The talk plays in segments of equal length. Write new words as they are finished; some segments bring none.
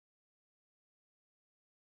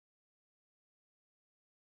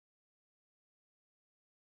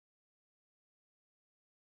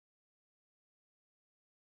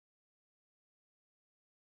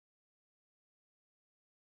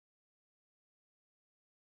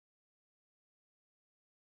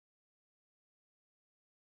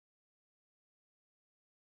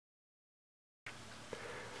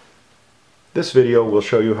This video will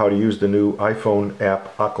show you how to use the new iPhone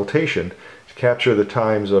app Occultation to capture the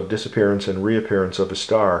times of disappearance and reappearance of a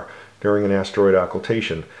star during an asteroid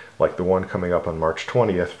occultation, like the one coming up on March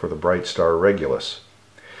 20th for the bright star Regulus.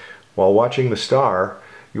 While watching the star,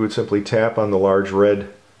 you would simply tap on the large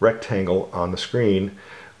red rectangle on the screen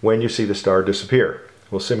when you see the star disappear.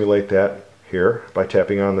 We'll simulate that here by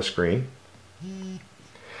tapping on the screen.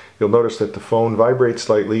 You'll notice that the phone vibrates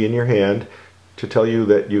slightly in your hand to tell you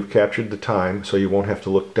that you've captured the time, so you won't have to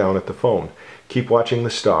look down at the phone. Keep watching the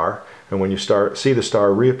star, and when you see the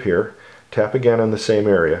star reappear, tap again on the same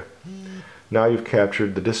area. Now you've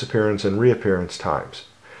captured the disappearance and reappearance times.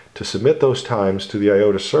 To submit those times to the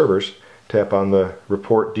IOTA servers, tap on the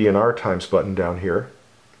Report DNR Times button down here,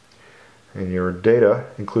 and your data,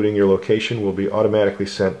 including your location, will be automatically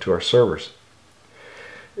sent to our servers.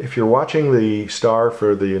 If you're watching the star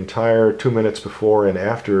for the entire 2 minutes before and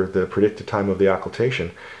after the predicted time of the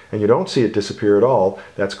occultation, and you don't see it disappear at all,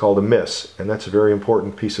 that's called a miss, and that's a very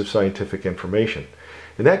important piece of scientific information.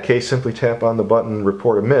 In that case, simply tap on the button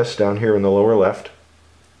Report a Miss down here in the lower left,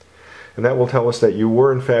 and that will tell us that you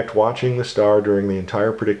were in fact watching the star during the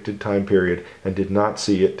entire predicted time period and did not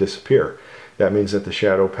see it disappear. That means that the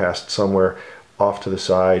shadow passed somewhere off to the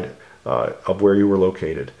side of where you were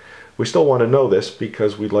located. We still want to know this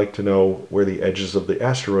because we'd like to know where the edges of the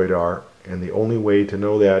asteroid are, and the only way to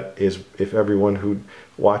know that is if everyone who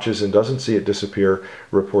watches and doesn't see it disappear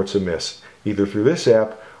reports a miss, either through this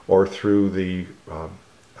app or through the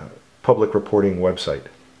public reporting website.